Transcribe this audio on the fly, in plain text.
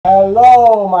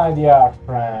Hello my dear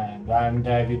friend, I'm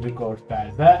David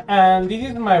Cortez and this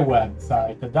is my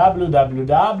website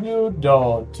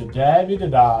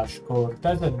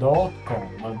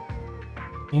www.david-cortez.com.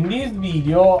 In this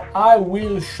video I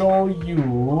will show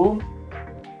you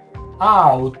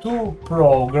how to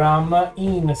program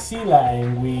in C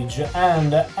language,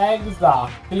 and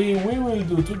exactly we will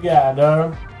do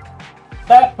together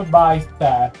step by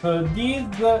step this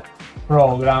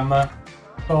program.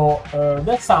 So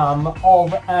the sum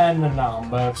of n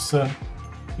numbers.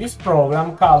 This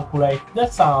program calculates the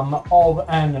sum of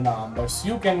n numbers.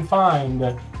 You can find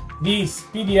this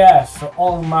PDF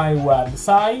on my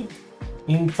website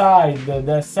inside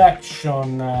the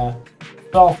section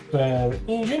software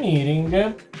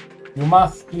engineering. You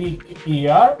must click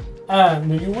here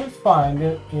and you will find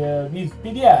this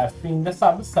PDF in the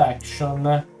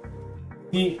subsection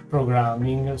C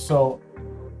programming. So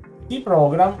C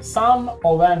program sum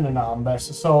of n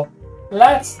numbers. So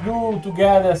let's do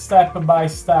together step by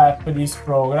step this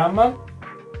program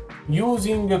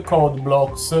using code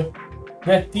blocks.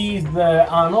 That is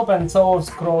an open source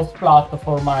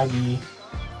cross-platform IDE.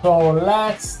 So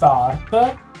let's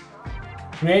start.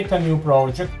 Create a new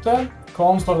project,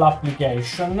 console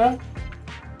application,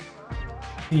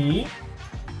 C,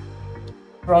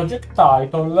 project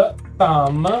title,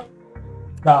 sum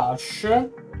dash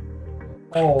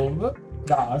of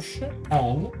dash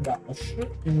n dash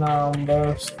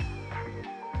numbers.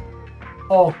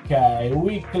 Okay,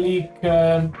 we click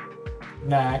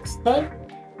next.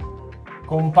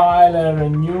 Compiler,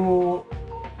 new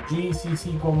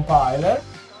GCC compiler.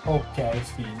 Okay,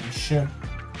 finish.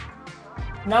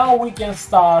 Now we can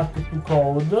start to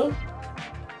code.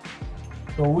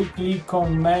 So we click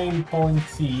on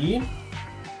main.c.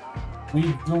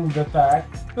 We zoom the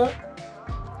text.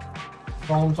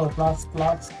 Console+++.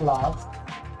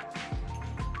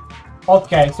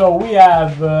 Okay, so we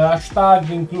have hashtag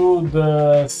include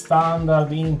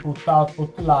standard input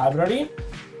output library.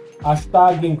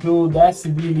 Hashtag include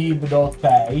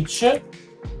sdlib.h.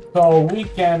 So we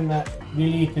can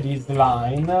delete this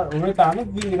line.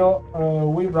 Return 0.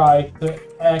 We write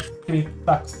exit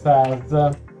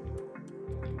success.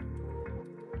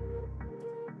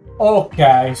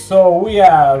 Okay, so we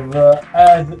have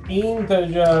as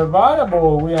integer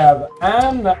variable we have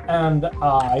n and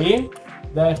I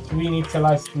that we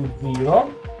initialize to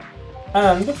 0,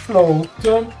 and float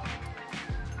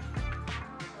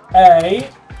a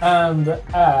and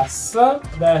s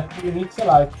that we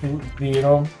initialize to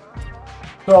 0.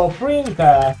 So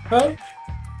printf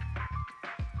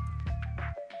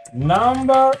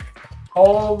number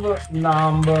of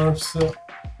numbers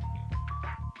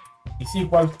is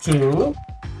equal to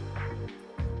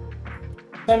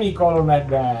semicolon at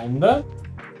the end,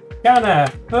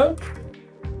 scanf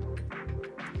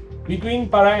between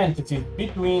parentheses,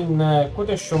 between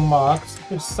quotation marks,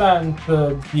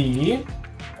 %d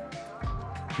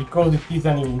because it is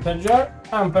an integer,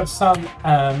 ampersand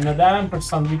n, the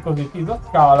ampersand because it is a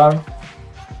scalar,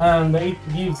 and it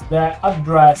gives the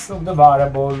address of the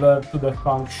variable to the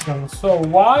function. So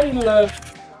while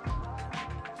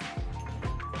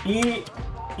e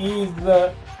is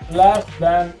less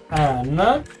than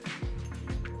n,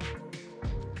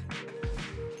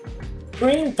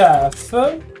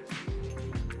 printf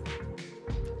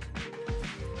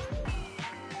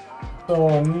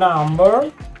so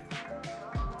number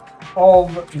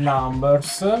of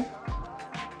numbers.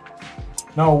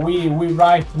 No, we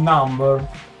write number,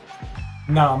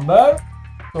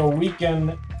 so we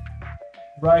can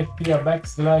write here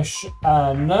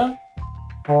 \n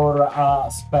for a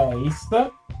space.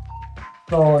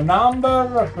 So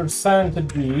number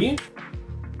 %d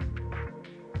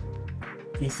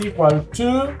is equal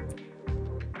to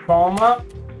comma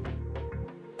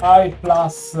I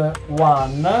plus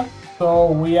 1.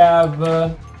 So we have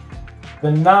the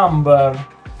number,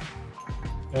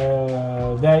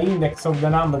 the index of the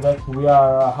number that we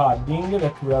are adding,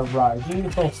 that we are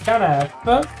writing. So scanf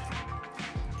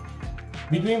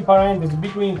between parentheses,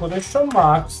 between quotation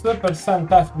marks,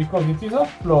 %f because it is a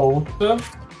float,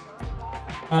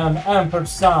 and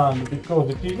ampersand because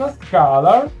it is a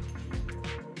scalar,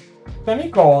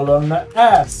 semicolon,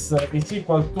 s is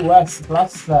equal to s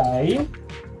plus a,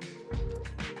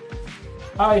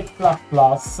 I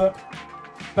plus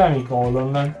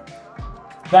semicolon.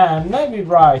 Then we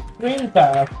write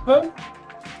printf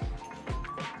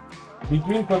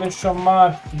between quotation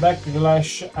marks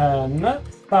 \n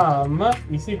sum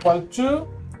is equal to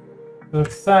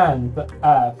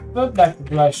 %f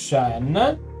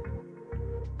 \n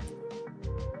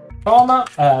comma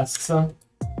s.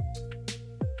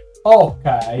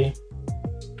 Okay,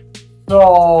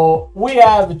 So we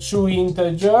have two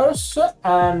integers,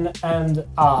 n and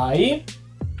I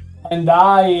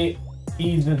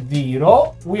is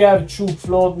 0. We have two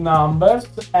float numbers,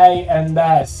 a and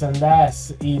s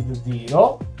is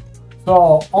 0.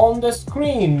 So on the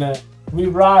screen we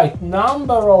write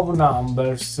number of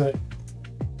numbers,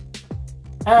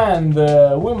 and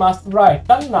we must write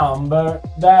a number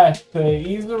that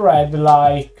is read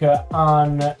like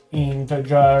an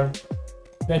integer,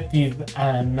 that is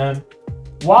n.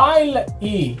 While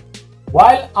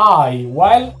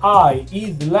I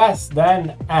is less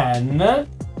than n,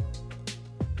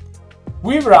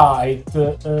 we write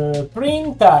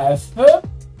printf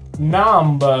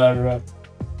number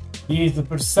is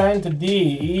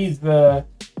 %d is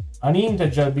an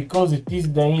integer because it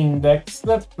is the index,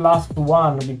 plus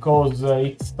 1 because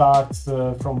it starts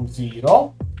from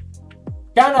 0.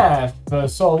 Scanf,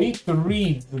 so it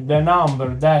reads the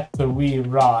number that we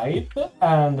write,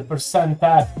 and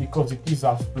 %f because it is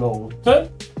a float.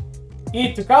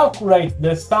 It calculates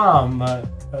the sum,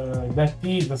 that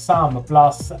is the sum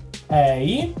plus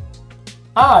a,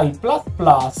 I plus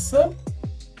plus,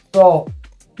 so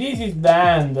this is the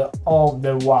end of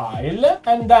the while,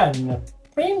 and then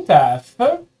printf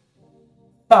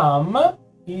sum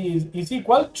is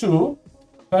equal to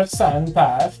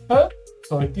 %f,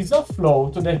 so it is a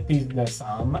float that is the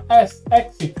sum, as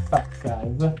exit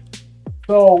success.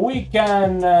 So we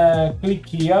can click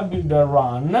here, build and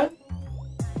run.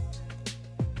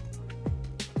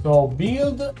 So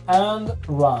build and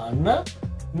run.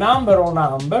 Number of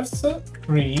numbers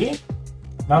 3.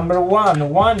 Number 1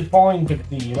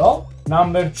 1.0.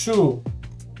 Number 2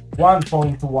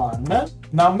 1.1.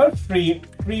 Number 3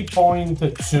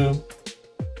 3.2.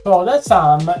 So the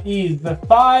sum is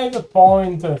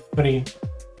 5.3.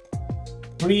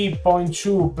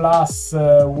 3.2 plus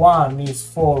 1 is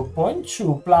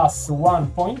 4.2 plus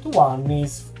 1.1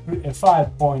 is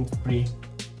 5.3.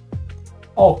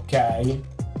 Okay,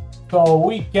 so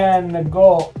we can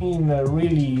go in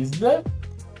released.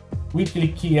 We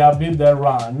click here, build and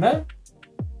run,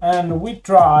 and we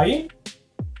try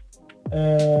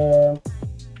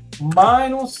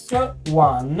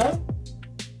 -1,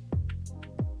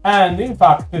 and in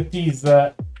fact it is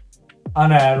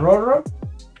an error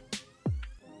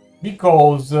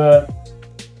because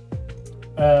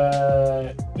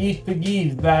it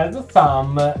gives as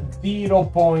sum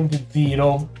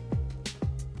 0.0,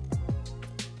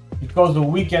 because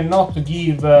we cannot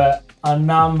give a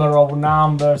number of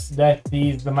numbers that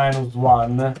is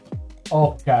 -1.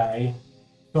 Okay,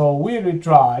 so we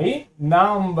retry.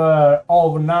 Number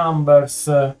of numbers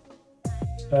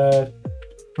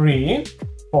 3,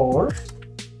 4,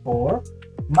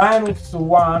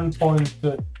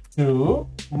 -1.2,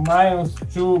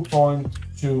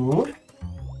 -2.2,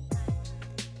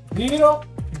 0,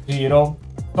 0.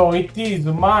 So it is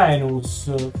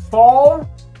 -4,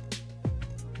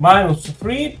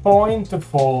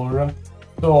 -3.4.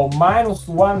 So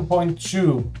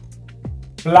 -1.2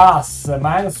 plus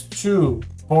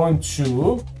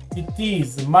 -2.2, it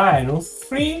is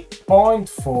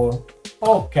 -3.4.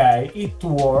 Okay, it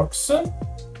works.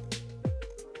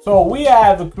 So we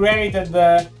have created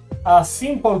a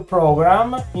simple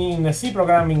program in C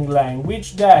programming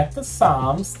language that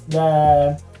sums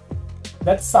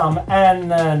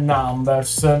n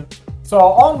numbers. So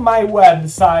on my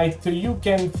website you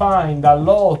can find a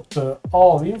lot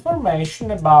of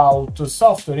information about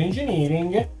software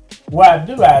engineering, web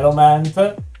development,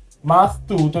 math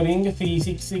tutoring,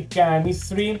 physics,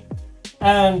 chemistry,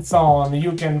 and so on.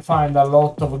 You can find a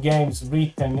lot of games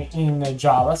written in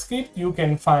JavaScript. You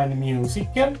can find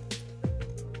music.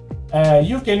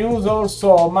 You can use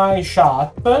also my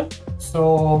chat.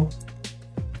 So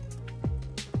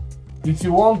if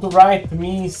you want to write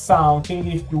me something,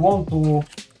 if you want to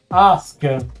ask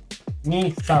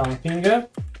me something,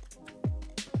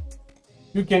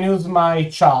 you can use my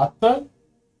chat.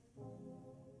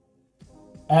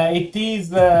 It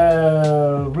is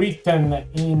written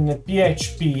in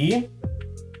PHP,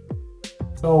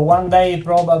 so one day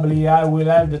probably I will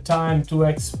have the time to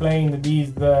explain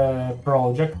this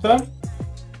project.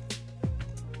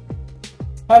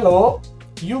 Hello,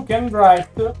 you can write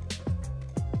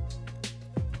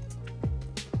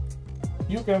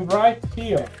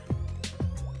here.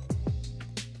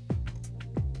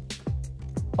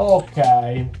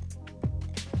 Okay.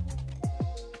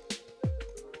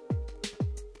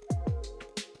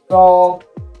 So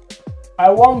I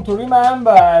want to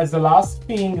remember as the last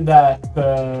thing that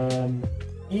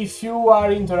if you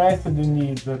are interested in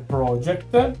this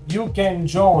project, you can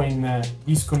join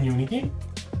this community.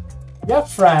 Dear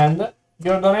friend,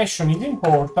 your donation is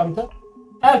important.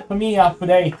 help me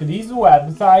update this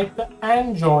website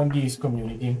and join this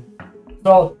community.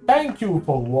 So thank you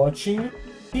for watching.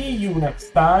 See you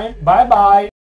next time. Bye bye.